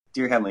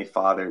Dear Heavenly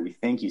Father, we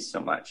thank you so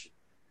much,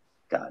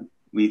 God.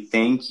 We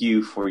thank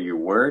you for your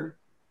word.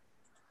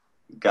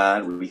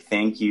 God, we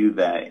thank you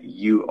that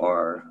you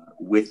are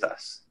with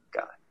us,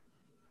 God.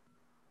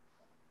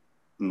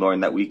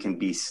 Lord, that we can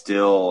be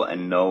still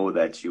and know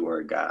that you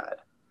are God.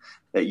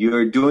 That you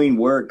are doing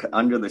work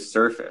under the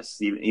surface,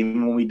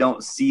 even when we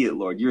don't see it,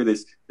 Lord. You're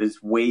this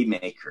way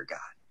maker, God.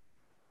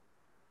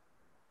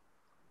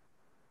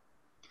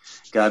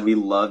 God, we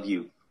love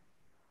you.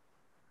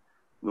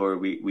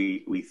 Lord,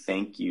 we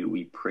thank you.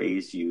 We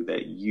praise you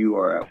that you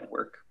are at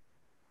work.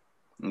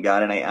 And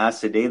God, and I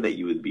ask today that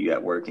you would be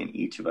at work in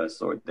each of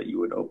us, Lord, that you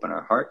would open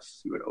our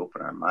hearts, you would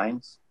open our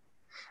minds,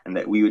 and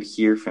that we would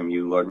hear from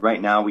you, Lord.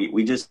 Right now,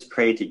 we just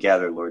pray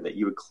together, Lord, that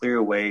you would clear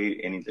away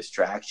any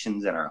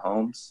distractions in our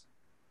homes,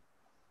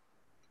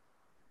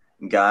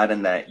 God,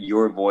 and that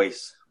your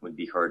voice would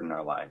be heard in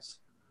our lives.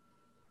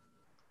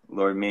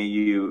 Lord, may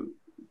you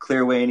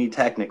clear away any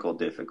technical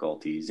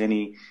difficulties,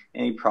 any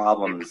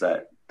problems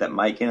that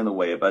might get in the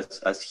way of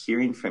us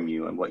hearing from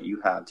you and what you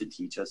have to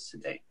teach us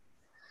today.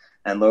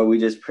 And Lord, we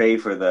just pray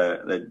for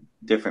the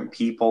different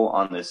people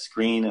on the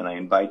screen, and I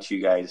invite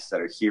you guys that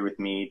are here with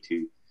me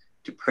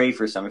to pray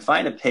for someone.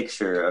 Find a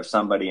picture of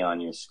somebody on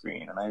your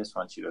screen, and I just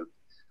want you to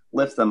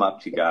lift them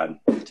up to God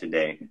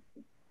today.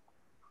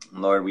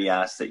 Lord, we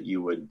ask that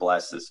you would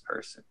bless this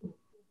person,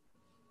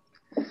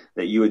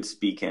 that you would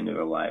speak into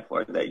their life,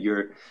 Lord, that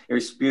your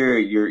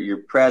spirit, your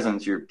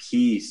presence, your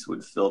peace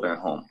would fill their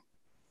home.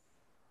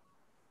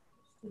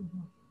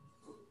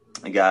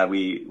 God,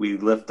 we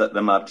lift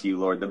them up to you,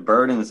 Lord, the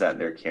burdens that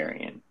they're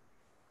carrying,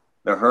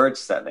 the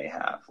hurts that they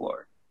have,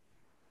 Lord.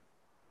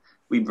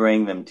 We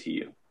bring them to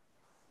you.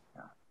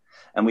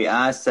 And we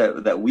ask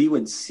that we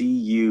would see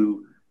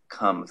you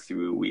come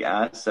through. We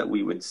ask that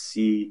we would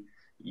see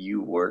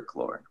you work,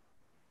 Lord.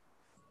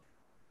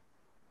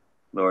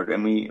 Lord,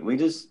 and we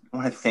just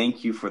want to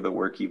thank you for the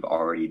work you've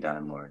already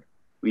done, Lord.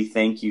 We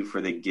thank you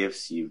for the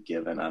gifts you've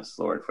given us,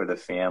 Lord, for the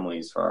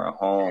families, for our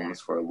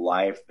homes, for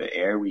life, the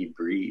air we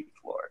breathe,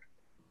 Lord.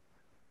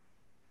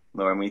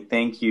 Lord, and we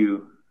thank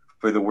you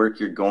for the work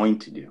you're going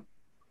to do.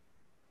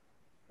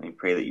 We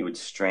pray that you would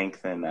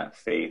strengthen that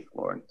faith,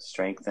 Lord,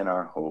 strengthen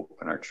our hope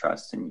and our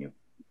trust in you.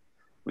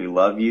 We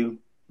love you.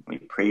 We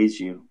praise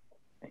you.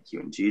 Thank you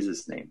in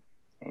Jesus' name.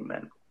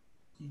 Amen.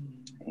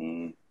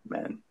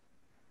 Amen.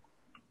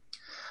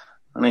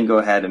 I'm going to go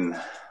ahead and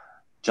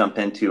jump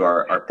into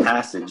our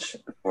passage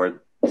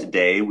for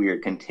today. We are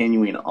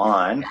continuing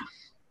on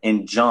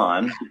in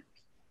John,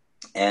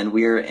 and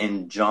we're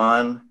in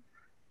John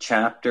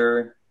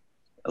chapter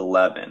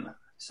 11.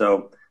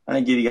 So I'm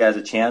going to give you guys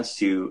a chance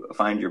to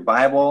find your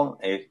Bible,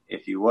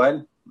 if you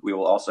would. We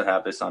will also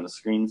have this on the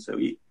screen, so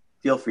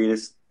feel free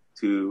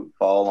to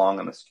follow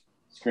along on the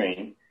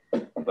screen.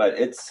 But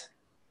it's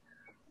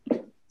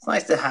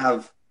nice to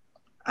have.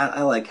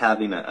 I like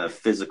having a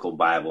physical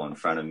Bible in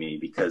front of me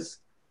because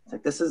it's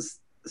like this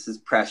is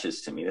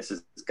precious to me. This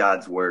is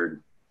God's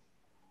word,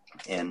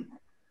 and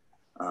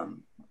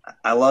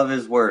I love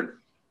His word.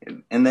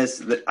 In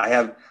this, I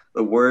have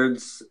the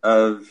words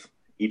of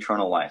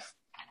eternal life.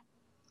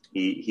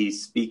 He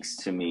speaks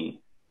to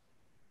me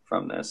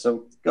from this.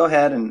 So go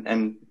ahead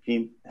and if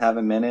you have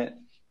a minute,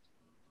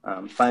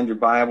 find your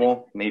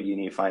Bible. Maybe you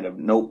need to find a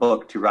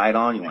notebook to write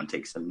on. You want to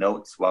take some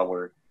notes while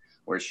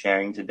we're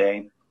sharing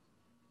today.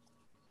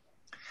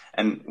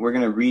 And we're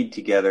going to read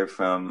together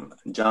from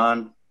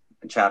John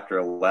chapter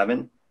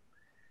 11.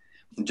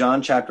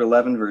 John chapter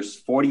 11, verse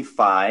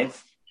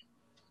 45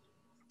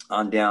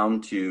 on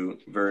down to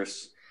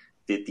verse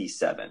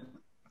 57.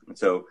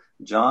 So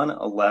John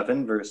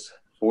 11, verse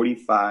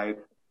 45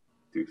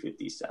 through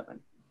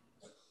 57.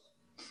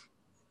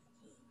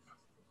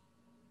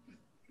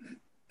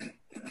 It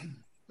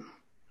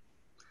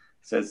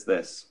says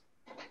this: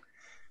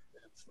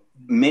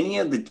 Many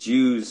of the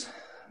Jews,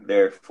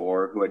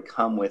 therefore, who had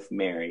come with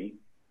Mary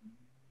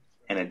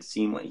and had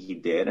seen what he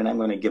did, and I'm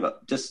going to give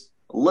just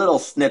a little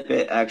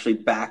snippet, actually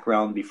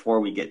background before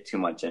we get too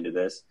much into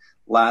this.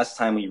 Last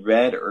time we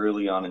read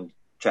early on in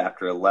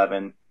chapter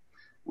 11,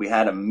 we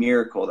had a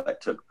miracle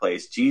that took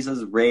place.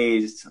 Jesus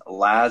raised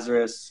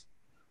Lazarus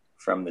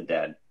from the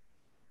dead.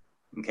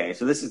 Okay,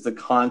 so this is the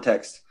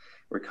context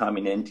we're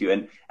coming into.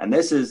 And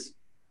this is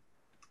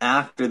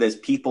after this,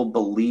 people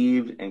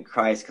believed in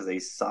Christ because they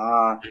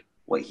saw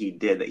what he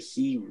did, that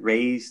he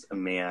raised a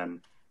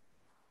man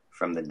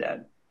from the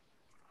dead.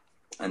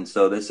 And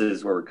so this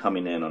is where we're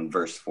coming in on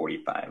verse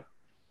 45. It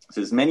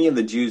says, Many of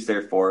the Jews,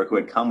 therefore, who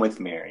had come with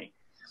Mary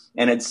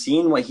and had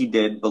seen what he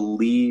did,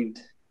 believed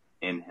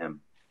in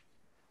him.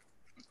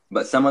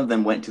 But some of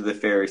them went to the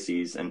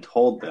Pharisees and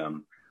told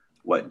them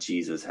what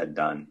Jesus had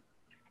done.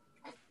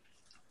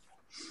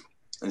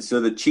 And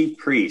so the chief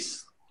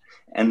priests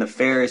and the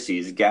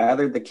Pharisees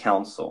gathered the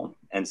council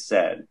and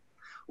said,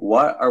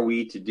 What are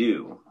we to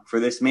do? For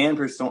this man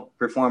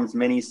performs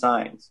many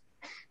signs.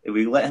 If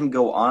we let him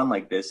go on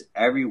like this,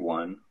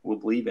 everyone will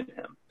believe in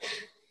him.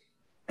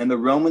 And the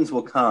Romans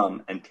will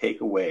come and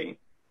take away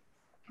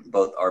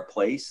both our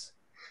place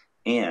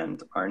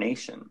and our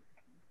nation.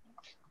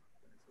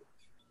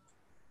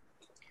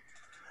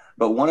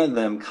 But one of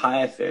them,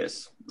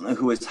 Caiaphas,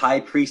 who was high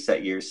priest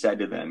that year, said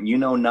to them, "You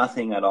know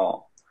nothing at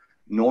all,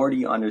 nor do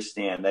you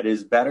understand that it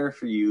is better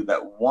for you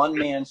that one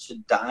man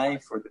should die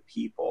for the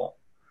people,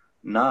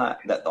 not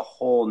that the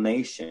whole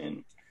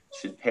nation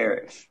should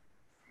perish."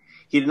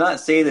 He did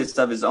not say this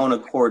of his own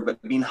accord, but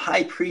being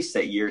high priest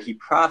that year, he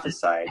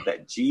prophesied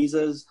that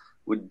Jesus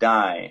would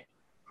die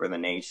for the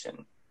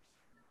nation,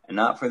 and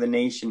not for the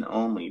nation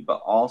only,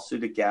 but also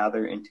to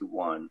gather into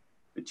one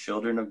the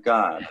children of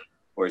God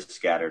who are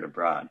scattered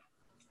abroad.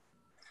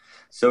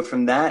 So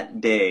from that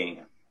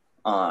day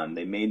on,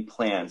 they made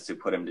plans to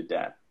put him to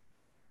death.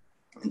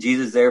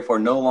 Jesus therefore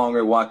no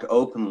longer walked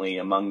openly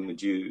among the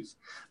Jews,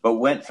 but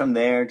went from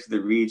there to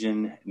the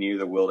region near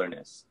the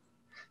wilderness,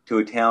 to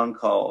a town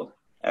called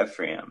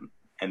Ephraim,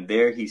 and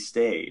there he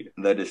stayed,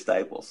 the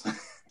disciples.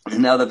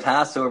 Now the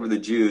Passover of the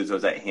Jews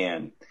was at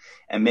hand,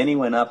 and many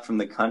went up from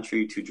the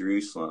country to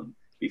Jerusalem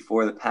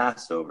before the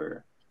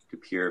Passover to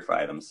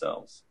purify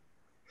themselves.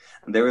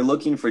 And they were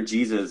looking for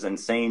Jesus and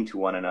saying to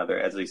one another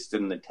as they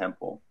stood in the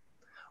temple,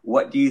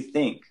 "What do you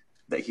think,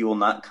 that he will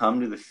not come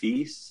to the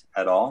feast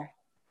at all?"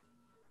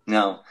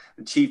 Now,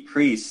 the chief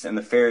priests and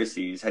the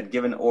Pharisees had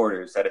given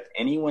orders that if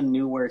anyone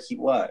knew where he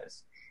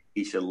was,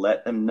 he should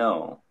let them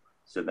know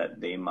so that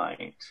they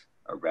might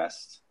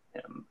arrest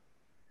him.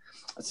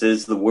 This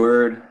is the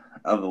word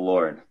of the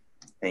Lord.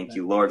 Thank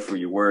you, Lord, for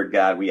your word,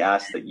 God. We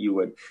ask that you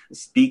would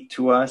speak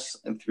to us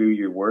through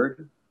your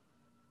word.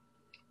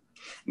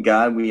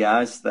 God, we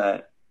ask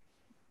that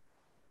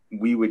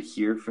we would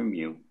hear from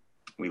you.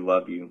 We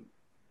love you.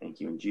 Thank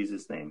you in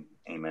Jesus' name.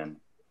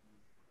 Amen.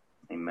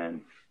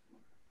 Amen.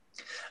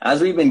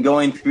 As we've been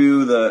going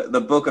through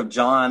the book of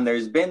John,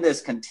 there's been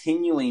this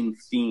continuing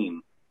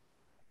theme.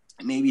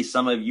 Maybe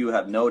some of you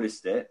have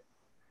noticed it.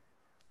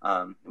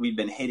 We've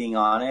been hitting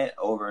on it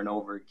over and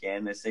over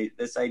again,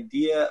 this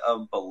idea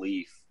of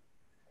belief.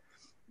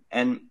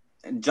 And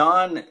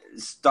John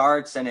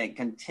starts and it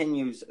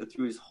continues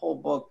through his whole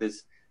book,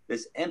 this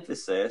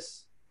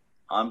emphasis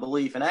on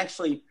belief. And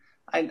actually,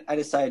 I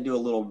decided to do a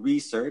little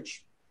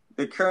research.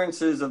 The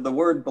occurrences of the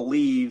word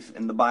believe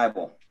in the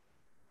Bible.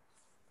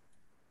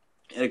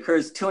 It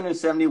occurs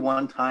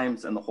 271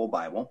 times in the whole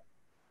Bible.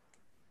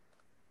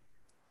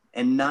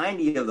 And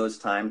 90 of those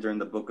times are in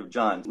the book of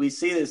John. We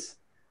see this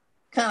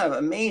kind of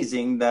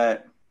amazing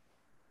that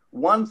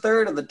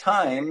 1/3 of the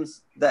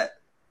times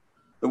that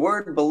the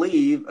word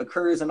believe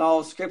occurs in all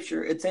of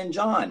Scripture, it's in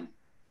John.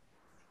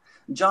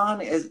 John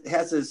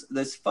has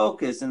this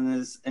focus and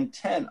this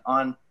intent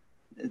on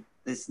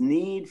this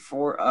need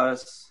for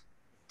us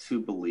to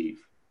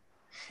believe.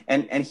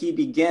 And he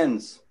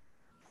begins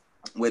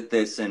with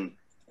this in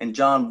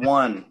John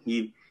 1.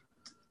 He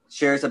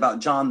shares about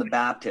John the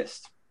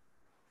Baptist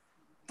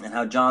and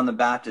how John the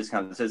Baptist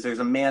comes. It says there's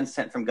a man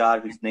sent from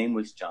God whose name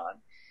was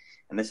John.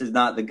 And this is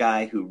not the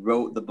guy who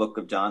wrote the book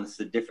of John. This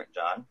is a different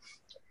John.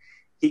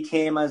 He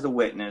came as a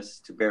witness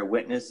to bear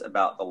witness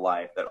about the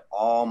life that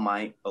all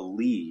might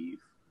believe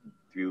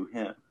through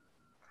him.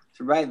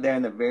 So right there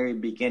in the very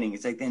beginning,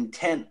 it's like the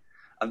intent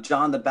of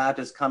John the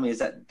Baptist coming is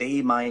that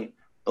they might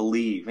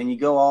believe. And you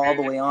go all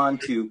the way on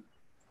to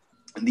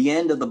the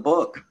end of the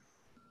book.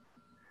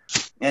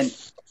 And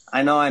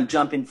I know I'm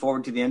jumping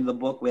forward to the end of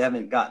the book. We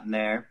haven't gotten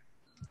there.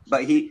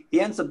 But he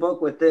ends the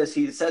book with this.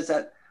 He says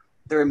that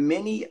there are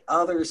many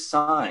other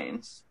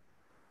signs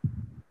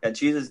that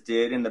Jesus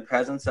did in the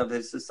presence of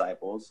his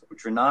disciples,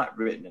 which are not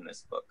written in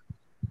this book.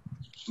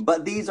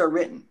 But these are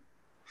written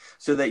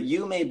so that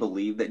you may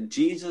believe that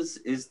Jesus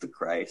is the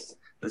Christ,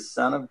 the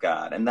Son of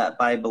God, and that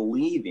by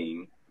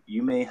believing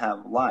you may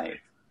have life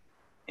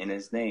in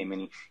his name.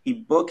 And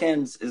he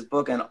bookends his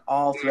book, and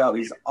all throughout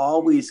he's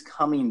always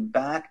coming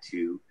back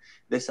to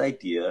this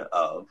idea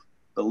of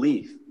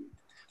belief.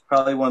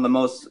 Probably one of the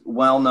most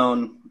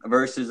well-known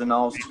verses in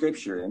all of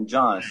Scripture in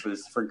John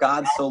was, "For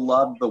God so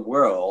loved the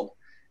world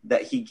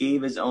that he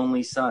gave his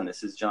only son."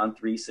 This is John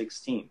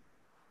 3:16.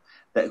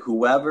 "That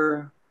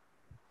whoever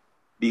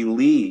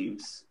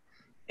believes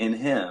in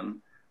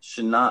him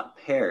should not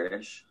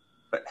perish,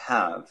 but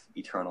have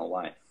eternal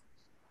life."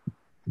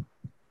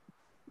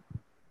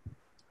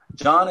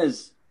 John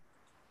is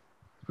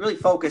really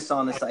focused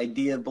on this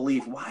idea of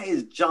belief. Why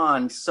is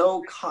John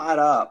so caught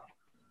up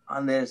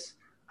on this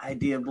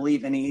idea of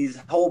belief? And his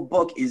whole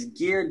book is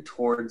geared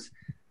towards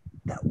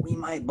that we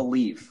might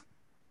believe,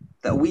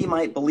 that we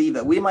might believe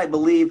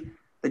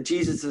that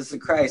Jesus is the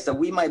Christ, that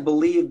we might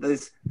believe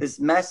this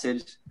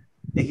message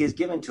that he has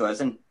given to us.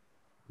 And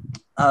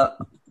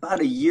about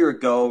a year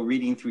ago,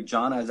 reading through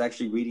John, I was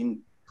actually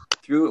reading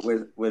through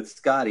it with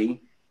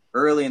Scotty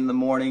early in the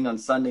morning on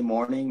Sunday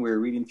morning. We were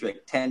reading through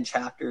like 10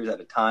 chapters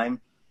at a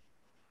time.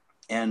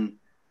 And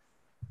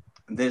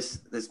this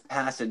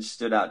passage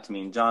stood out to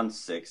me in John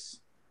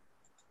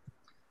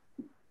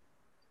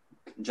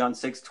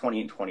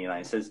 6:20 and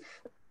 29. It says,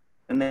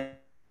 "And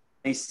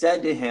they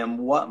said to him,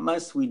 'What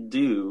must we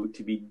do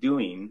to be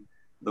doing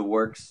the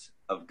works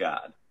of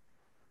God?'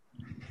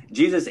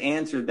 Jesus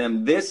answered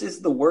them, 'This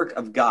is the work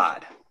of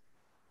God,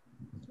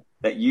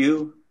 that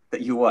you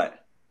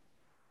what?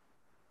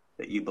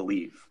 That you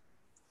believe.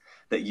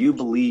 that you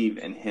believe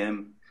in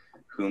him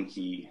whom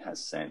he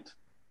has sent.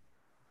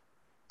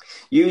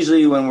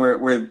 Usually when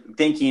we're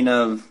thinking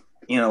of,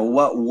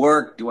 what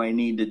work do I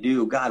need to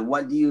do? God,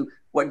 what do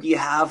you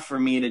have for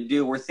me to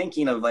do? We're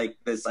thinking of like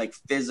this like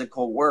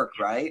physical work,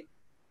 right?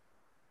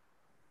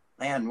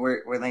 Man,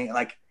 we're thinking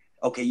like,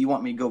 okay, you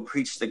want me to go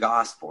preach the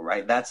gospel,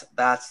 right? That's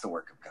the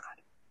work of God.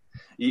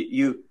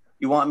 You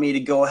want me to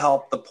go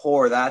help the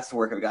poor, that's the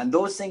work of God. And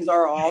those things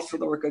are also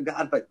the work of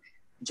God, but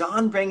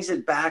John brings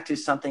it back to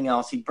something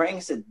else. He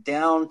brings it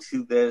down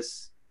to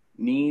this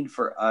need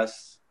for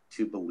us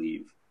to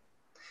believe.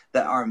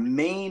 That our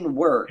main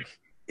work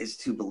is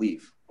to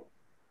believe.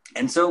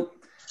 And so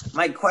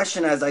my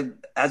question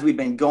as we've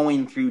been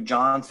going through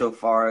John so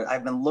far,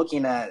 I've been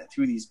looking at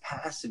through these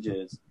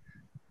passages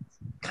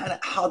kind of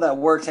how that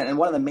works. And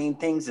one of the main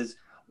things is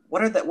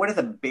what are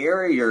the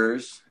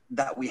barriers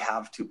that we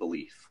have to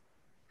believe?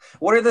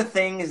 What are the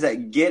things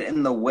that get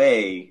in the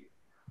way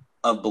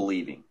of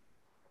believing?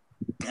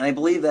 And I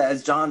believe that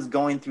as John's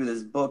going through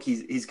this book,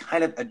 he's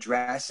kind of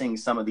addressing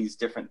some of these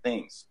different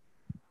things.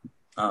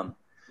 I'm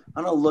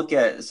going to look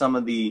at some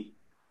of the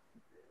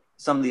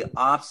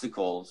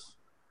obstacles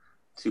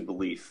to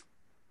belief,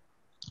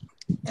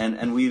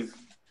 and we've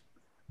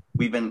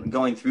been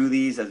going through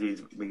these as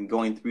we've been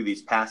going through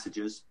these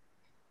passages.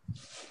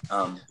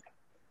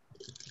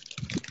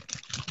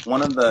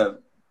 One of the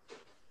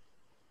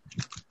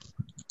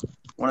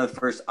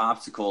first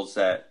obstacles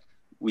that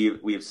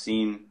we have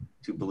seen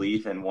to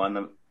belief, and one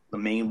of the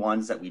main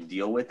ones that we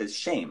deal with, is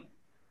shame.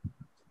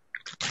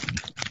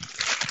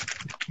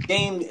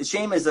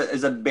 Shame is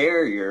a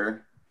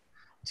barrier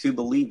to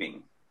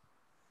believing.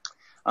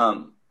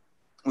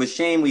 With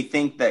shame, we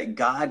think that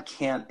God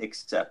can't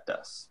accept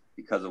us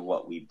because of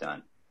what we've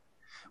done.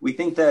 We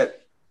think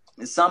that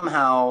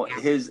somehow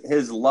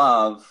his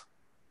love,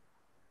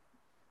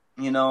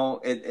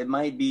 it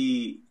might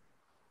be,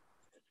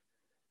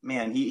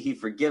 man, he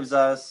forgives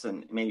us,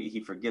 and maybe he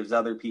forgives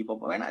other people,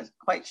 but we're not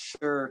quite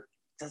sure.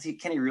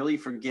 Can he really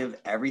forgive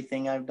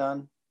everything I've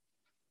done?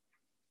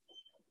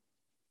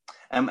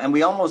 And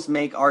we almost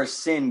make our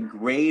sin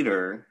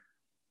greater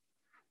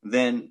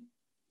than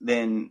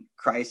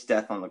Christ's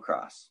death on the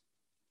cross.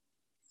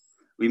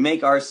 We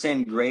make our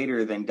sin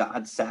greater than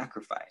God's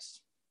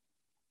sacrifice.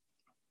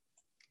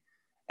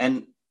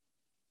 And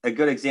a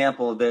good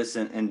example of this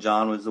in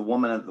John was the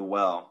woman at the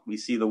well. We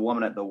see the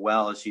woman at the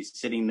well as she's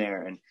sitting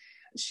there, and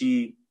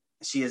she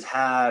has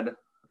had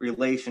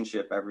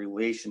relationship after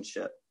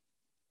relationship.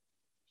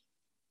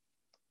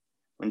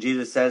 When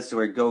Jesus says to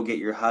her, "Go get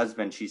your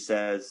husband," she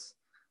says,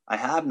 "I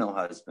have no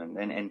husband."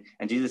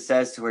 And Jesus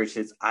says to her, she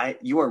says,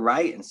 "You are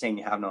right in saying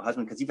you have no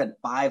husband, because you've had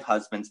 5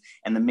 husbands,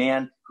 and the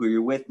man who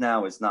you're with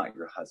now is not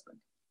your husband."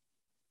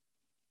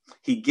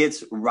 He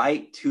gets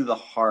right to the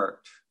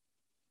heart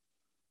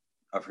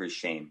of her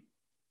shame.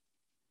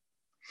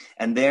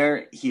 And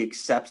there he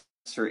accepts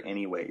her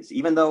anyways,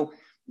 even though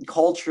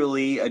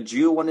culturally a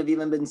Jew wouldn't have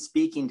even been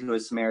speaking to a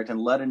Samaritan,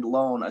 let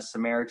alone a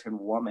Samaritan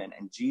woman.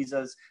 And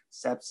Jesus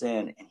steps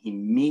in and he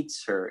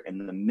meets her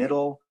in the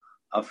middle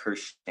of her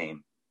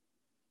shame.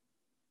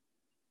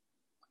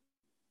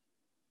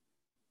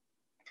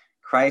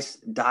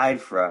 Christ died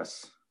for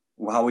us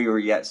while we were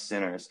yet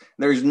sinners.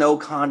 There's no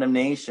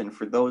condemnation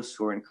for those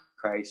who are in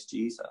Christ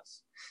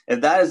Jesus.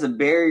 If that is a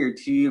barrier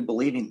to you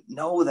believing,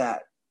 know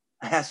that.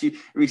 I ask you,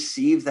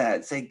 receive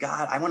that. Say,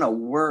 God, I want to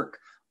work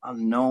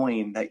on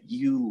knowing that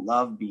you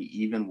love me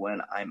even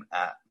when I'm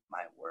at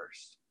my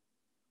worst.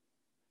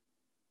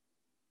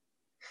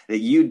 That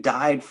you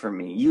died for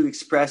me. You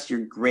expressed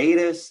your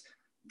greatest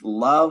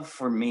love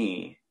for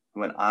me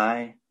when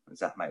I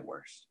was at my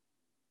worst.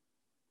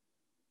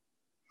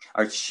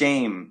 Our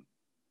shame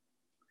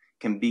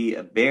can be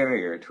a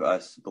barrier to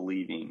us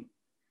believing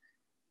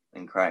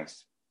in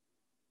Christ.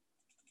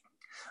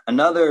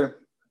 Another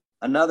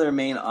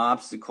main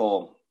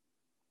obstacle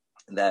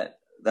that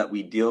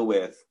we deal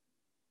with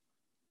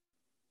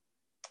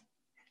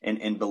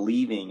in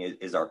believing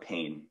is our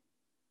pain.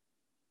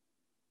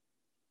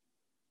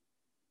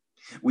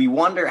 We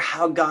wonder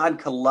how God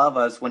could love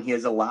us when he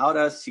has allowed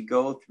us to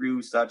go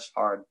through such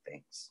hard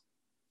things.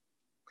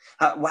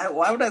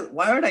 Why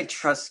would I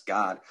trust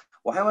God?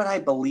 Why would I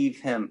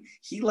believe him?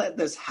 He let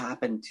this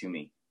happen to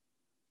me.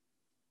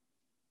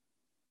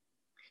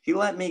 He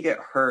let me get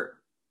hurt.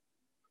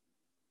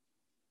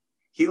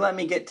 He let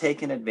me get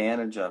taken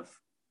advantage of.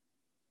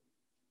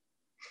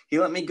 He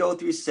let me go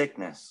through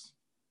sickness.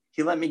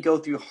 He let me go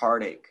through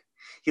heartache.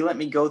 He let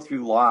me go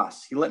through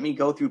loss. He let me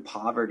go through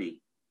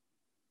poverty.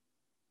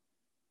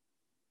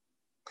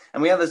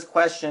 And we have this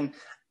question,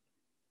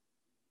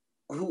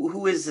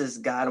 who is this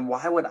God, and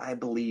why would I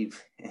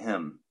believe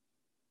him?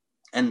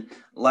 And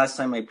last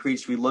time I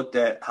preached, we looked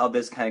at how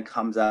this kind of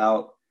comes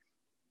out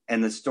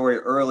in the story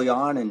early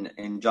on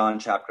in John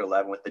chapter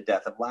 11 with the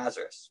death of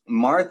Lazarus.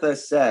 Martha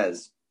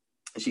says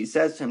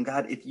to him,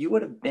 God, if you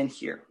would have been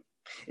here,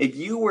 if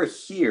you were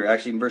here,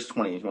 actually in verse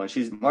 21,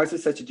 Martha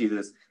said to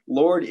Jesus,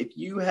 Lord, if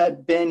you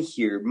had been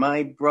here,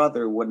 my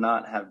brother would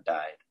not have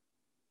died.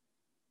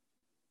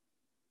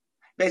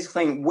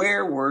 Basically,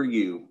 where were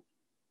you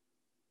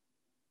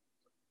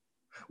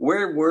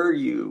Where were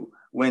you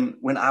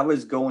when I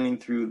was going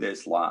through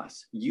this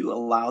loss? You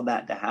allowed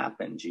that to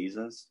happen,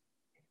 Jesus.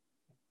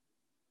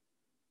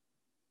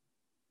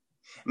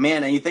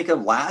 Man, and you think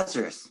of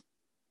Lazarus.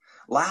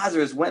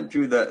 Lazarus went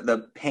through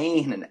the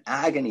pain and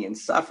agony and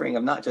suffering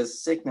of not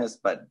just sickness,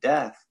 but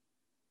death.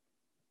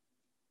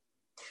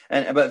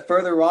 But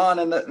further on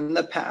in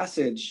the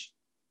passage,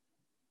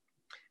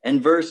 in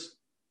verse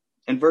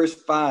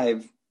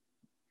 5,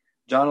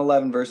 John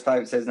 11, verse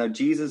 5, it says, now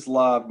Jesus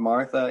loved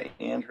Martha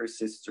and her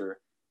sister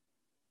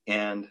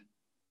and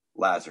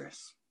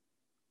Lazarus.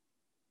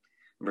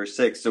 Verse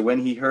 6, so when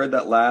he heard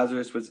that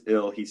Lazarus was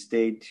ill, he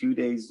stayed 2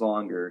 days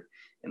longer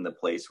in the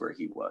place where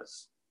he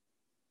was.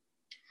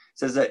 It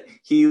says that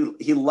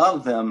he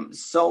loved them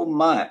so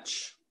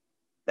much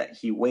that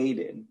he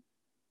waited.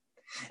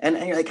 And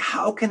you're like,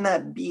 how can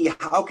that be?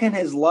 How can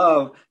his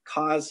love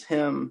cause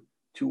him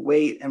to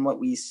wait? And what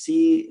we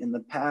see in the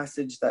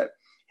passage, that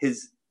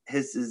his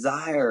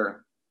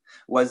desire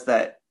was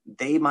that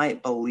they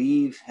might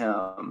believe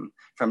him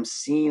from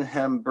seeing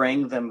him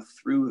bring them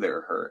through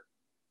their hurt.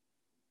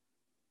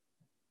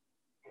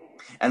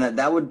 And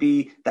that would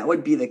be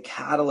the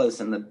catalyst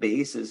and the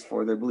basis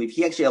for their belief.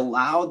 He actually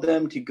allowed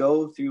them to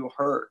go through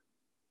hurt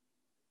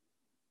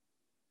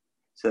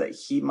so that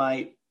he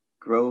might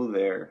grow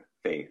their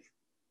faith.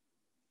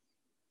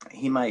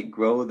 He might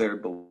grow their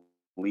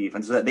belief,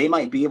 and so that they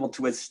might be able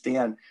to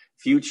withstand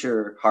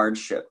future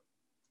hardship.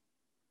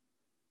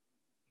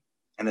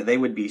 And that they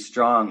would be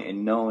strong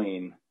in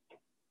knowing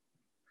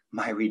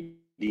my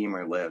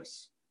Redeemer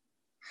lives.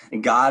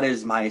 And God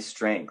is my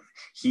strength.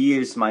 He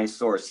is my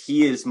source.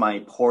 He is my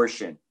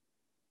portion.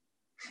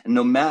 And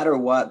no matter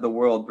what the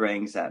world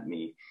brings at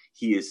me,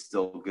 he is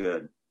still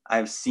good.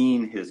 I've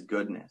seen his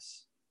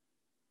goodness.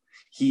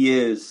 He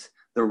is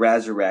the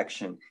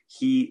resurrection.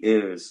 He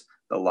is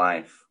the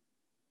life.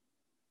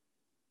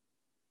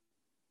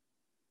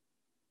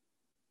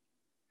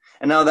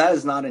 And now that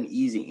is not an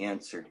easy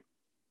answer.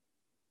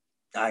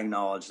 I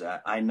acknowledge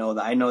that. I know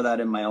that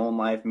in my own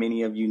life.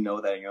 Many of you know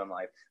that in your own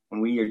life.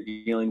 When we are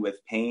dealing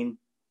with pain,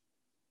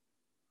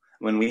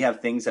 when we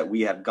have things that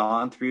we have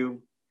gone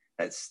through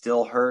that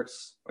still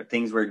hurts, or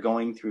things we're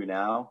going through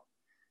now,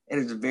 it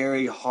is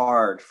very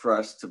hard for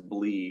us to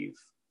believe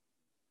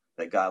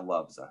that God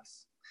loves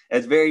us.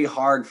 It's very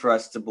hard for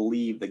us to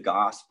believe the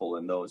gospel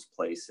in those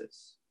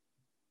places.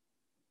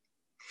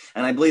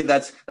 And I believe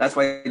that's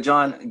why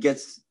John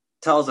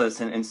tells us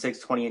in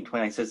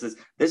 6:28-29, says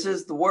this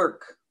is the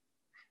work.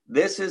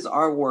 This is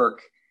our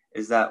work,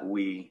 is that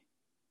we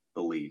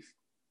believe.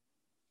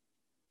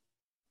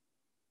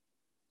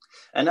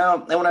 And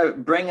now I want to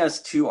bring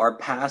us to our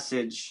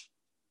passage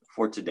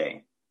for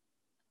today.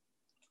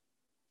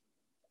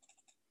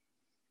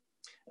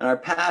 In our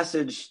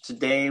passage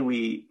today,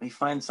 we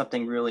find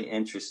something really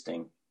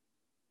interesting.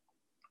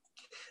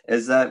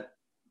 Is that,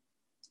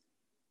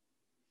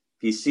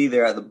 if you see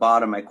there at the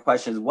bottom, my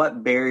question is,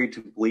 what barrier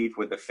to belief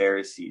were the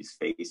Pharisees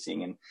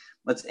facing? And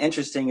what's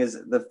interesting is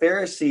the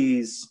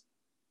Pharisees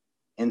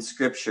in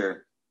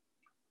Scripture,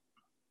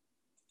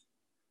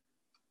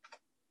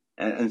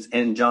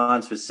 and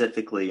John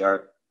specifically,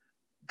 are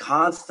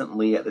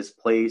constantly at this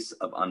place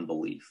of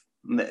unbelief.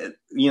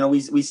 You know, we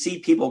see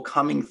people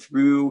coming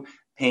through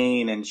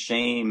pain and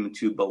shame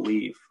to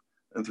belief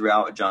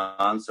throughout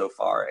John so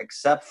far,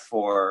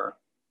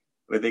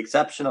 with the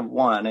exception of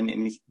one,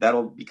 and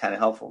that'll be kind of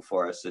helpful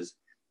for us,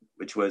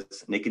 which was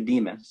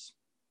Nicodemus.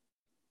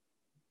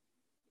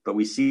 But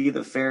we see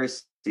the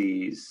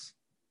Pharisees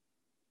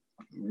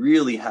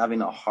really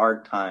having a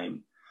hard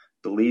time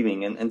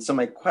believing. And so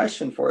my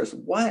question for us,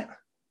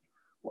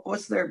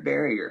 what's their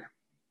barrier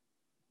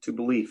to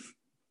belief?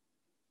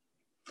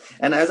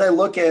 And as I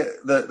look at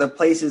the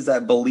places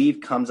that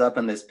belief comes up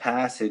in this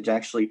passage,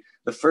 actually,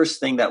 the first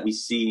thing that we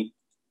see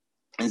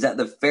is that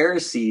the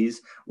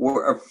Pharisees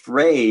were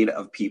afraid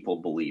of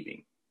people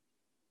believing.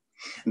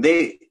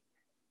 They're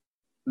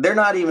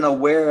not even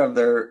aware of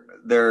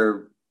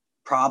their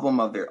problem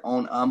of their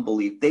own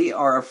unbelief. They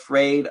are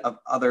afraid of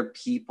other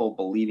people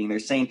believing. They're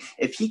saying,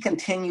 if he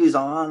continues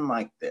on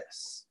like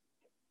this,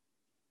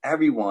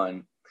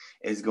 everyone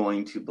is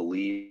going to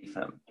believe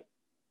him.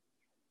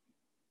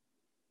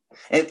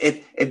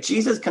 If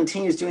Jesus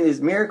continues doing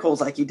these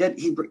miracles like he did,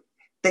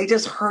 they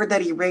just heard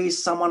that he raised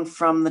someone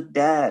from the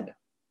dead.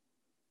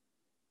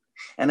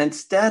 And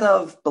instead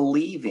of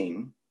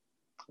believing,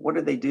 what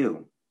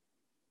do?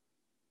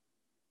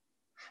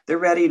 They're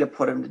ready to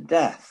put him to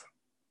death.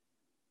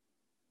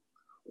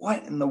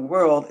 What in the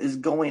world is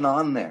going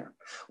on there?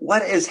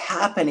 What is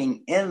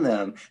happening in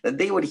them that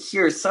they would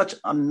hear such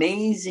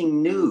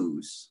amazing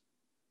news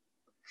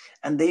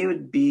and they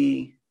would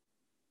be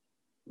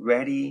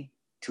ready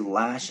to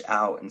lash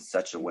out in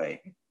such a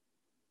way?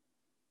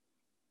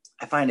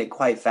 I find it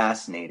quite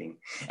fascinating.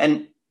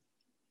 And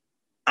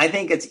I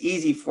think it's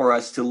easy for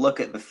us to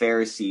look at the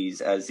Pharisees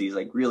as these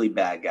like really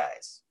bad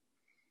guys.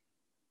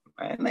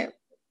 Right? And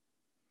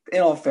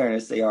in all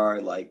fairness, they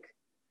are like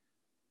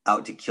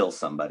out to kill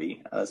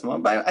somebody at this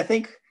moment. But I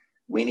think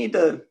we need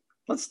to,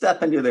 let's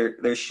step into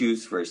their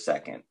shoes for a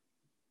second.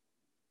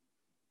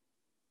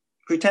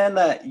 Pretend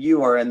that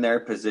you are in their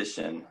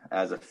position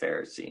as a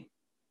Pharisee.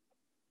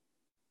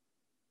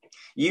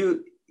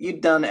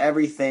 You'd done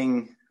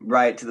everything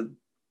right to the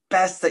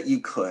best that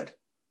you could.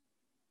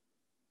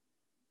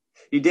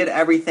 You did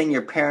everything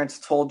your parents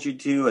told you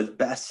to as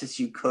best as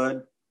you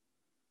could.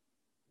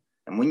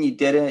 And when you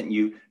didn't,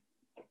 you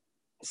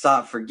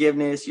sought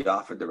forgiveness, you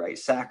offered the right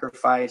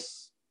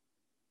sacrifice.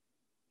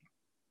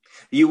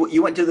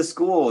 You went to the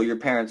school your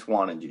parents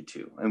wanted you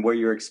to and where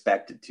you're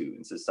expected to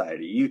in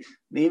society. You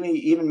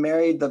even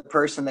married the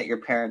person that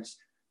your parents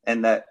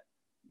and that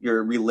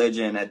your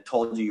religion had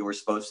told you were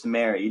supposed to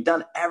marry. You've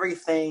done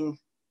everything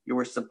you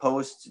were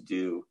supposed to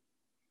do.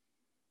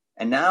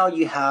 And now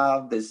you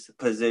have this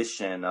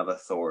position of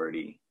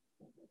authority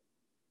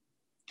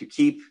to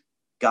keep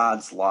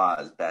God's law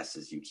as best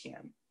as you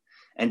can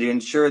and to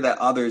ensure that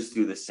others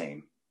do the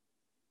same.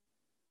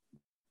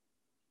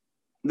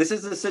 This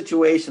is the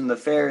situation the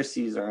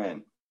Pharisees are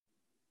in.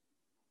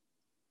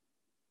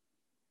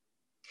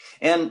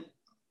 And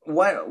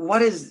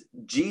what is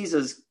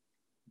Jesus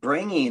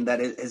bringing that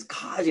is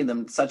causing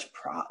them such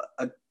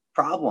a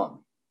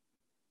problem?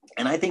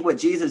 And I think what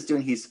Jesus is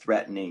doing, he's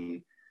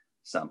threatening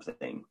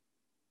something.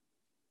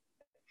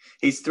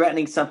 He's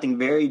threatening something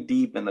very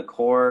deep in the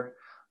core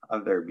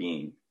of their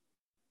being.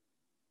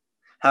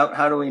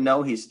 How do we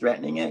know he's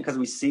threatening it? Because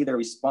we see their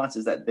response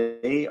is that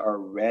they are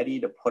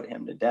ready to put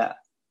him to death.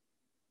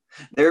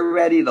 They're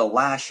ready to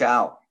lash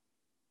out,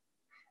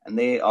 and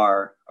they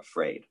are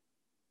afraid.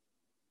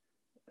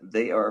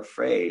 They are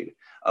afraid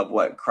of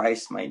what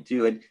Christ might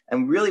do.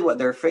 And really what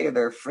they're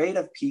afraid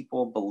of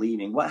people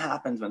believing. What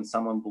happens when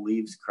someone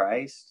believes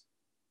Christ?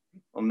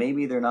 Well,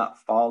 maybe they're not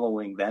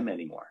following them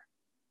anymore.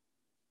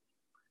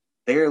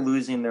 They're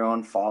losing their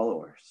own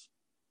followers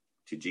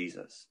to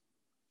Jesus.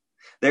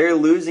 They're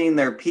losing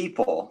their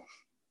people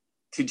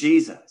to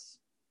Jesus.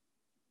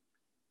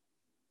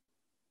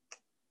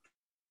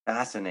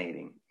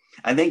 Fascinating.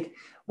 I think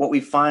what we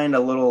find a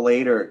little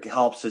later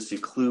helps us to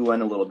clue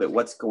in a little bit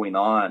what's going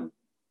on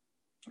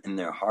in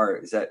their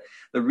heart. Is that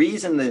the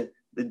reason that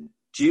the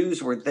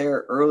Jews were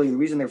there early, the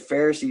reason their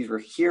Pharisees were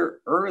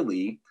here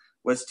early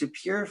was to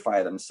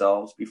purify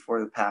themselves before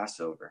the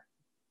Passover.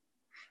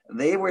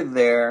 They were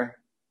there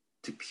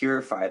to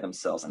purify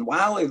themselves. And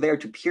while they're there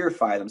to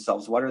purify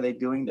themselves, what are they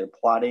doing? They're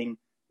plotting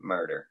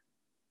murder.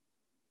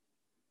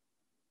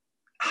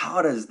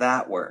 How does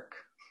that work?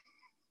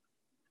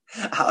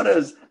 How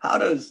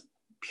does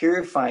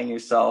purifying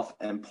yourself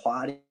and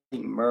plotting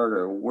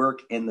murder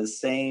work in the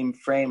same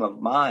frame of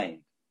mind?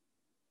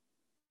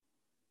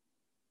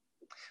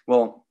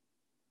 Well,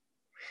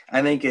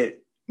 I think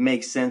it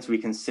makes sense we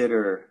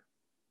consider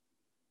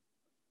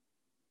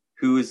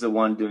who is the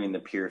one doing the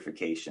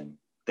purification.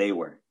 They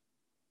were.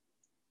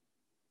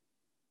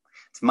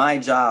 It's my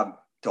job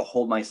to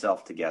hold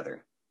myself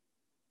together.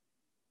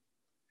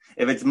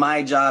 If it's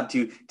my job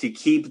to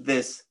keep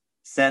this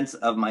sense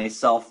of my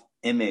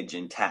self-image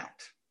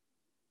intact,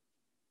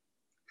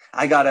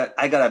 I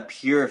gotta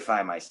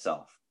purify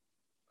myself.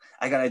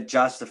 I gotta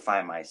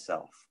justify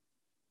myself.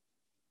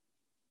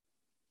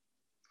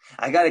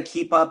 I gotta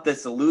keep up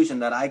this illusion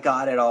that I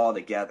got it all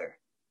together.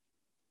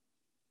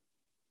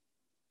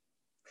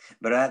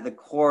 But at the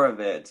core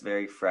of it, it's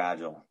very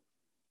fragile.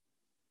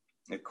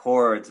 At the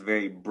core, it's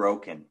very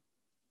broken.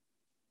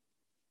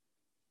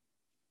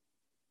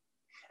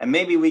 And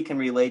maybe we can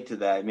relate to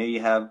that. Maybe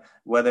you have,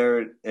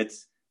 whether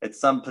it's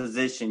some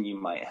position you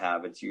might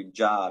have, it's your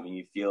job, and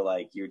you feel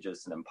like you're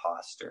just an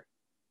imposter.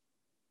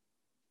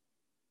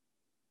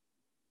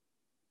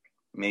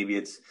 Maybe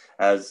it's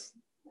as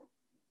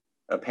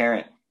a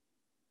parent.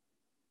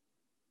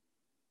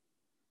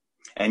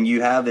 And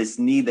you have this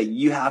need that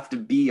you have to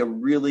be a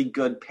really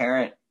good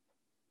parent.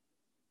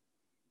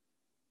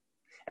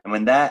 And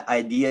when that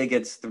idea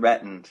gets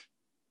threatened,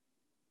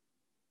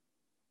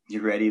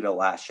 you're ready to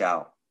lash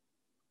out.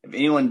 If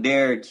anyone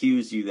dare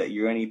accuse you that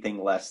you're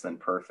anything less than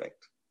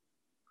perfect.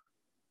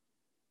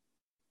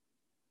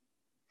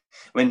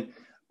 When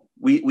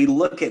we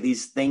look at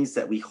these things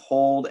that we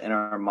hold in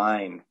our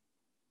mind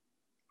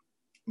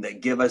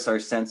that give us our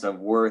sense of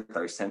worth,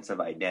 our sense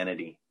of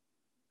identity,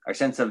 our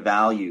sense of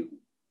value,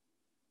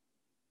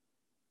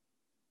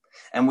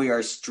 and we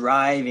are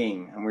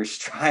striving and we're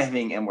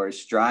striving and we're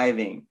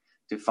striving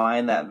to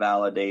find that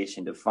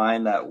validation, to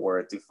find that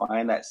worth, to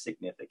find that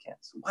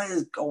significance. What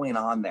is going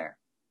on there?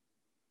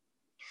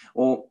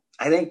 Well,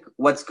 I think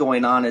what's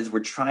going on is we're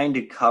trying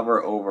to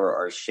cover over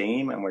our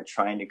shame and we're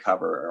trying to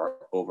cover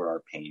over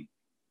our pain.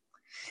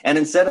 And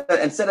instead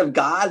of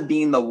God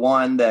being the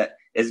one that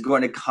is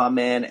going to come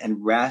in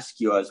and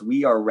rescue us,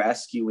 we are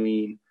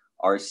rescuing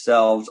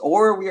ourselves,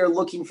 or we are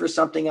looking for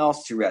something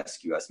else to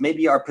rescue us.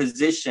 Maybe our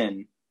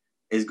position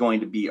is going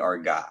to be our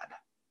God.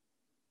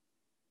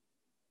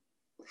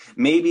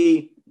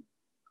 Maybe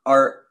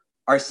our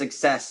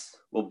success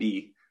will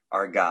be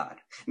our God.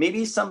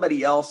 Maybe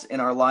somebody else in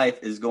our life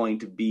is going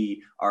to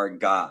be our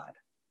God.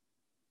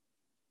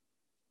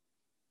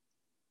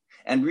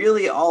 And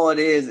really all it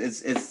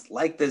is it's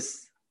like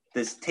this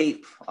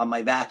tape on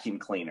my vacuum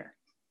cleaner.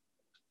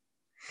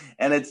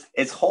 And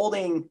it's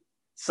holding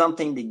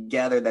something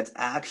together that's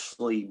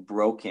actually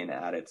broken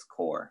at its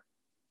core.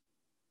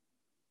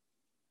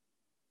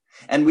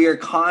 And we are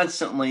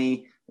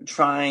constantly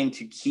trying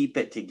to keep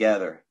it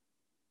together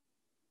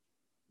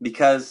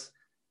because,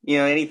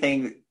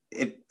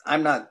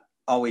 I'm not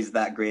always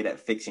that great at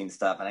fixing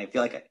stuff. And I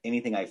feel like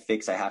anything I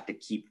fix, I have to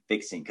keep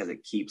fixing because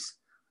it keeps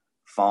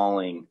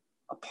falling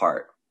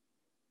apart.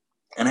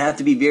 And I have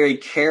to be very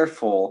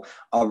careful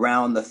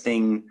around the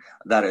thing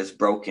that is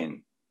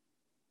broken.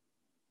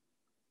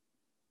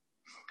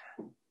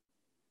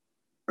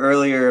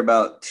 Earlier,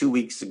 about 2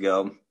 weeks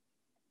ago,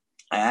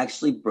 I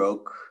actually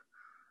broke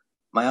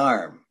my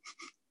arm.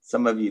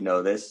 Some of you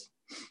know this.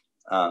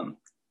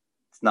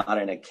 It's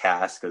not in a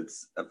cast,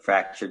 it's a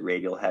fractured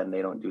radial head, and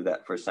they don't do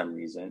that for some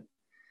reason.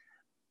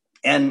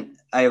 And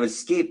I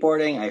was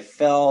skateboarding, I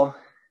fell,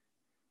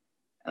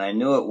 and I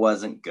knew it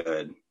wasn't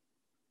good.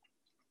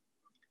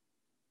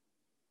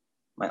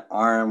 My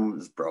arm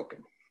was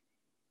broken.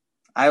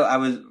 I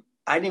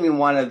didn't even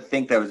want to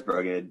think that was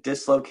broken. It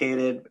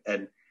dislocated,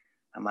 and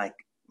I'm like,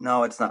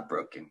 no, it's not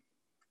broken.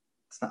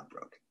 It's not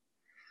broken.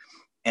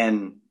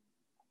 And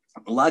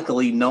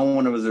luckily, no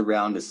one was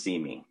around to see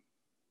me.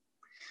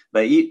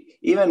 But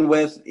even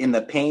in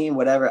the pain,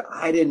 whatever,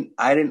 I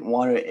didn't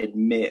want to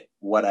admit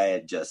what I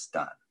had just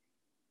done.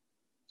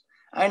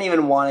 I didn't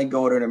even want to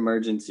go to an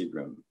emergency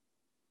room.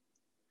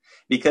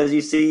 Because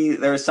you see,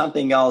 there was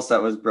something else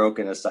that was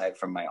broken aside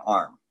from my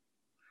arm.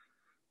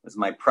 It was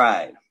my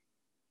pride,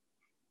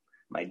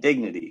 my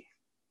dignity.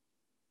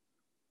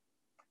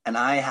 And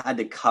I had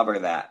to cover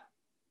that.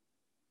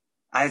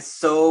 I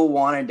so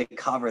wanted to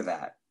cover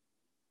that.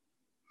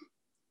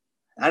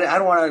 I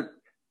don't want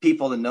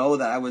people to know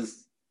that I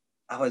was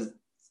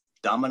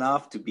dumb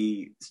enough to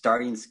be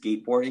starting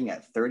skateboarding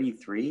at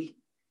 33.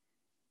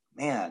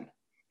 Man,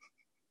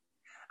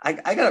 I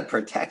got to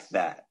protect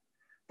that.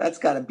 That's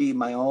got to be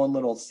my own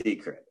little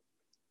secret,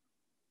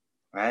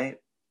 right?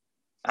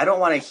 I don't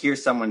want to hear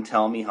someone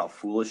tell me how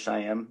foolish I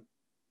am.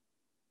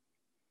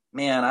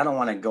 Man, I don't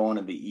want to go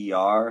into the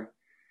ER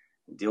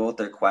and deal with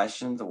their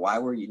questions. Why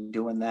were you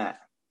doing that?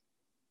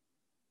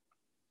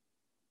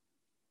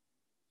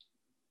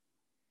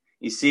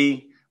 You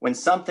see, when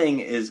something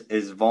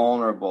is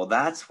vulnerable,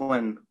 that's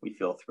when we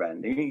feel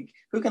threatened.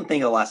 Who can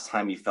think of the last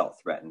time you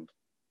felt threatened?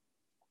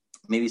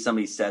 Maybe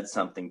somebody said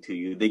something to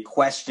you. They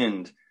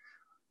questioned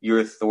your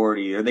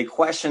authority, or they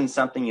questioned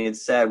something you had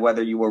said,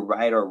 whether you were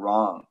right or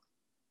wrong.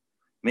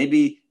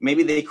 Maybe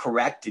they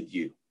corrected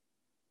you.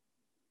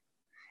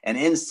 And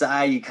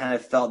inside you kind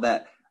of felt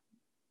that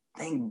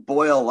thing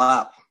boil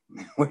up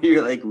where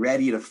you're like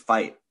ready to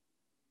fight.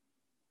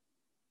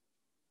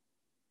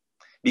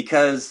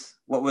 Because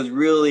what was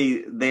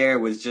really there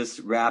was just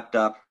wrapped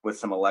up with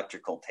some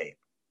electrical tape.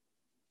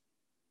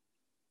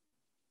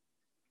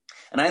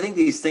 And I think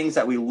these things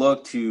that we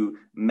look to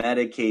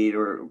medicate,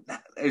 or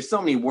there's so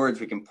many words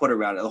we can put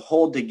around it,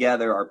 hold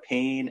together our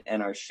pain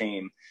and our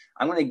shame.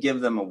 I'm going to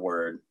give them a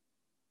word.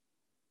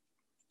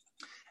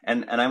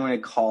 And I'm going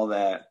to call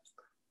that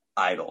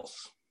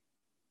idols.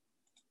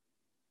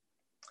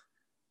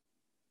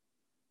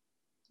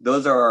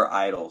 Those are our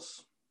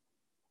idols.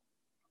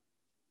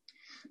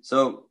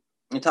 So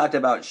we talked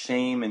about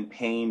shame and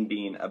pain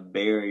being a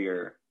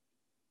barrier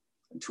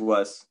to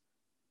us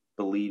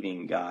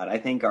believing God. I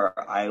think our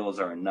idols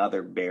are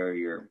another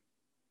barrier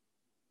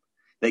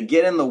that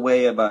get in the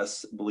way of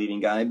us believing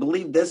God. I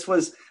believe this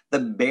was the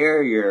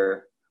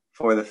barrier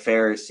for the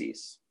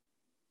Pharisees.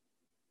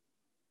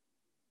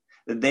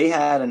 That they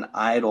had an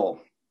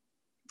idol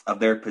of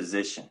their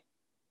position.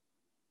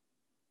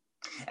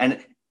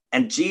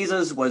 And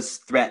Jesus was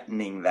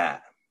threatening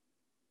that.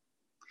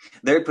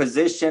 Their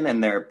position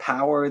and their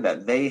power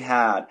that they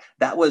had,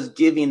 that was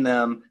giving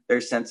them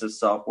their sense of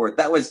self-worth.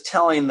 That was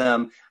telling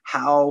them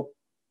how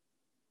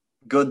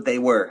good they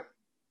were.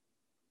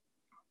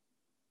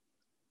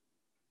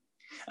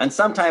 And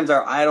sometimes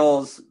our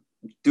idols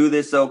do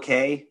this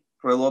okay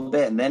for a little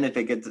bit, and then if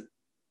it gets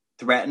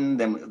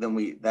threatened,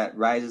 then that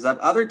rises up.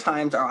 Other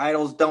times our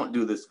idols don't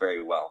do this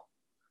very well.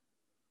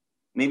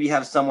 Maybe you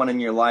have someone in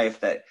your life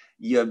that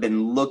you have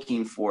been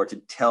looking for to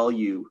tell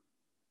you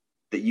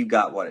that you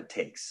got what it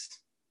takes.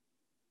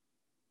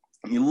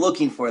 And you're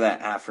looking for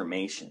that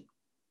affirmation.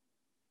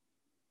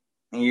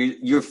 And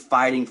you're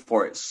fighting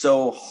for it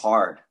so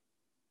hard.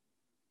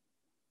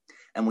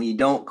 And when you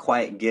don't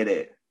quite get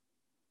it,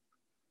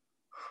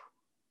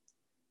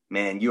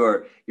 man,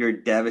 you're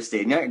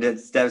devastated. Not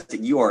just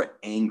devastated, you are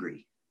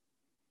angry.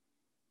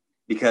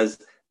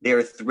 Because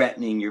they're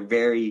threatening your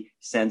very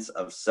sense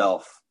of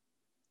self.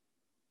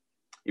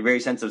 Your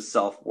very sense of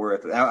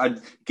self-worth. I'd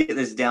get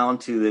this down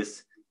to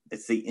this.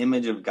 It's the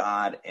image of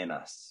God in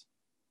us.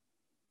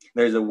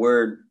 There's a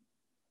word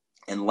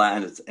in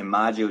Latin, it's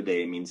imago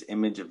Dei, means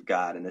image of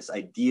God. And this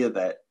idea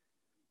that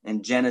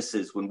in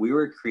Genesis, when we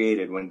were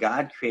created, when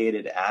God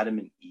created Adam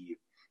and Eve,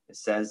 it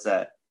says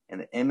that in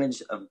the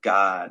image of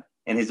God,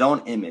 in his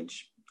own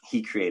image,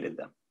 he created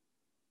them.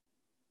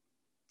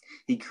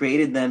 He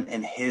created them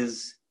in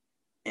his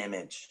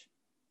image.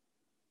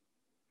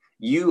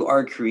 You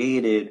are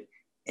created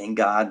in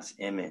God's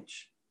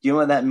image. Do you know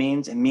what that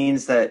means? It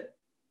means that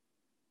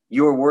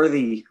you're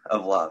worthy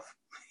of love.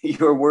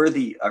 You're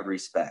worthy of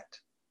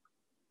respect.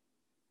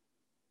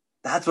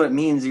 That's what it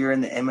means you're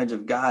in the image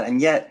of God.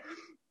 And yet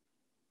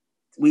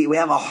we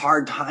have a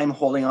hard time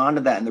holding on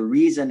to that. And the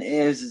reason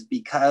is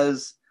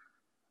because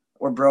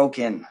we're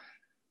broken.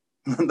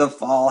 The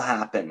fall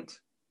happened.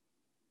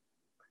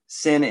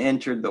 Sin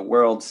entered the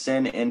world.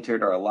 Sin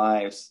entered our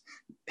lives.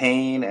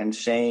 Pain and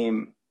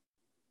shame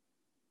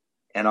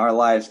in our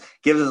lives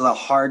gives us a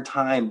hard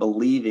time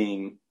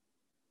believing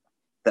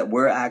that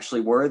we're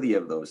actually worthy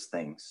of those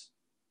things.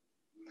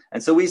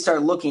 And so we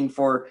start looking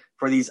for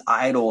these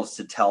idols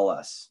to tell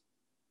us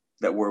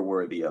that we're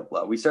worthy of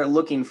love. We start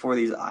looking for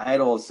these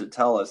idols to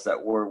tell us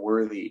that we're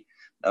worthy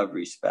of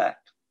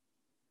respect.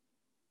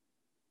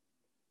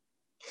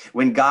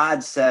 When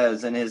God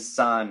says in his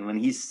son, when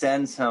he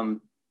sends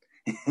him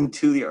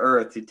into the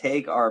earth to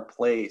take our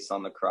place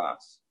on the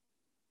cross,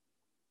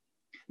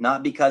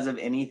 not because of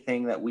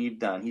anything that we've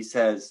done, he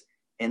says,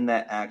 in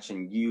that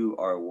action, you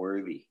are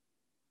worthy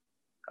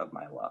of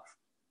my love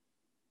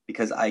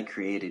because I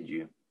created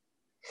you.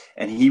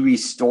 And he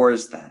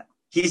restores that.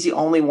 He's the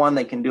only one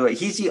that can do it.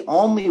 He's the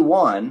only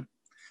one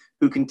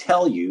who can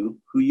tell you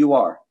who you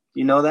are.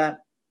 You know that?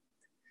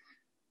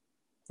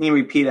 Can you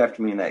repeat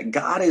after me that?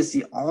 God is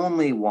the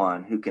only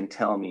one who can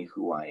tell me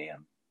who I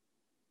am.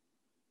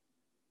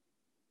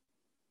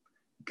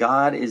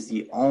 God is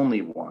the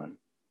only one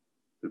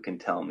who can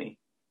tell me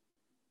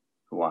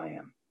who I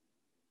am.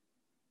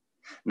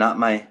 Not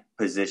my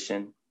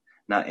position,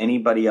 not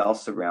anybody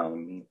else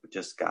around me, but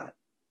just God.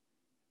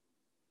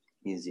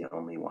 He's the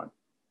only one.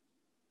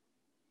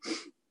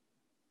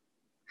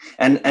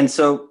 And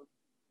so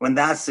when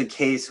that's the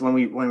case, when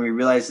we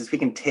realize this, we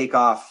can take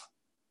off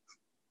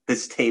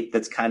this tape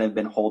that's kind of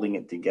been holding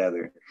it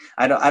together.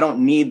 I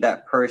don't need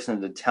that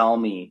person to tell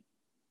me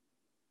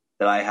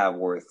that I have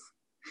worth.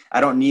 I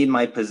don't need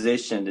my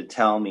position to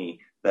tell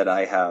me that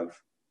I have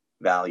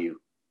value.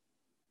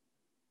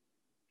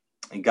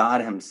 And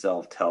God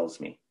himself tells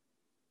me.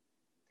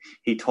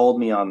 He told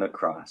me on the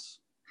cross.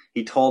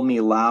 He told me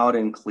loud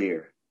and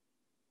clear.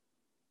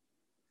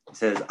 He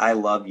says, I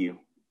love you.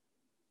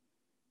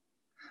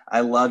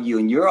 I love you,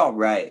 and you're all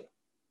right.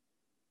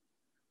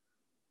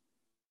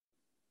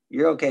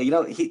 You're okay. You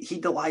know, he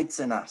delights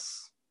in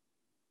us.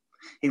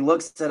 He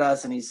looks at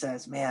us and he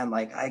says, man,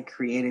 like I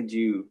created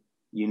you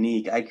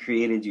unique. I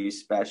created you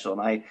special.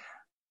 And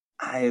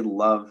I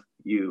love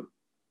you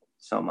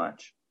so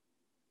much.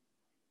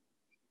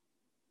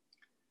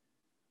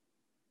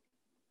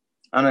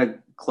 I'm going to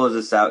close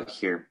this out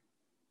here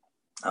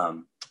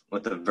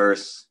with a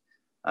verse,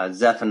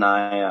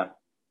 Zephaniah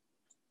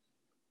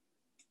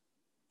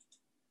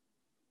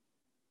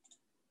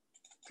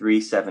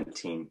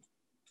 3:17.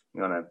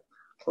 You want to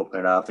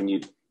open it up and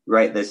you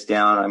write this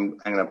down.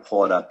 I'm going to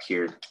pull it up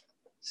here. It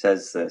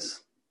says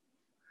this: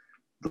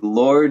 the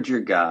Lord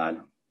your God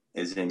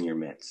is in your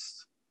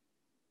midst,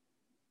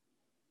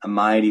 a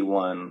mighty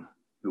one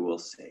who will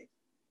save.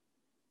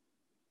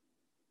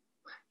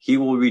 He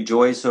will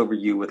rejoice over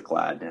you with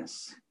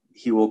gladness.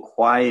 He will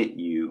quiet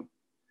you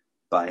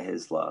by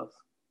his love.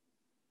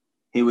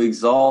 He will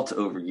exalt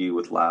over you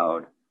with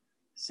loud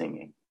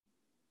singing.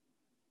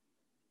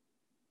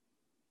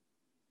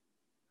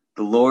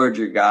 The Lord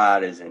your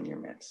God is in your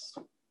midst,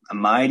 a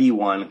mighty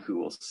one who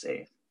will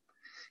save.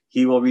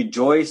 He will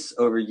rejoice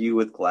over you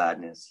with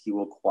gladness. He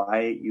will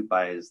quiet you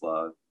by his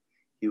love.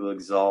 He will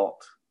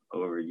exalt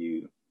over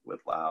you with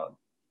loud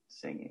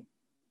singing.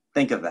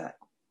 Think of that.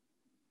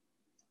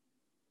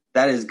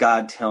 That is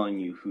God telling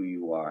you who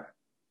you are.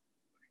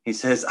 He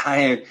says,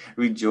 I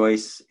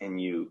rejoice in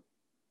you.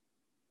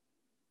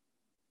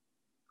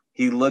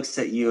 He looks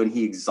at you and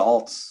he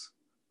exalts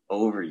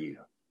over you.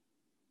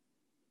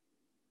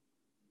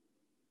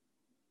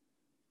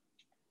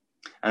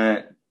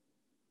 And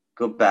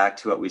go back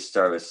to what we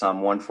started with,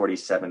 Psalm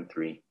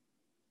 147:3.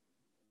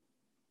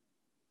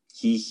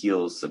 He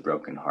heals the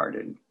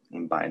brokenhearted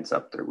and binds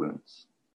up their wounds.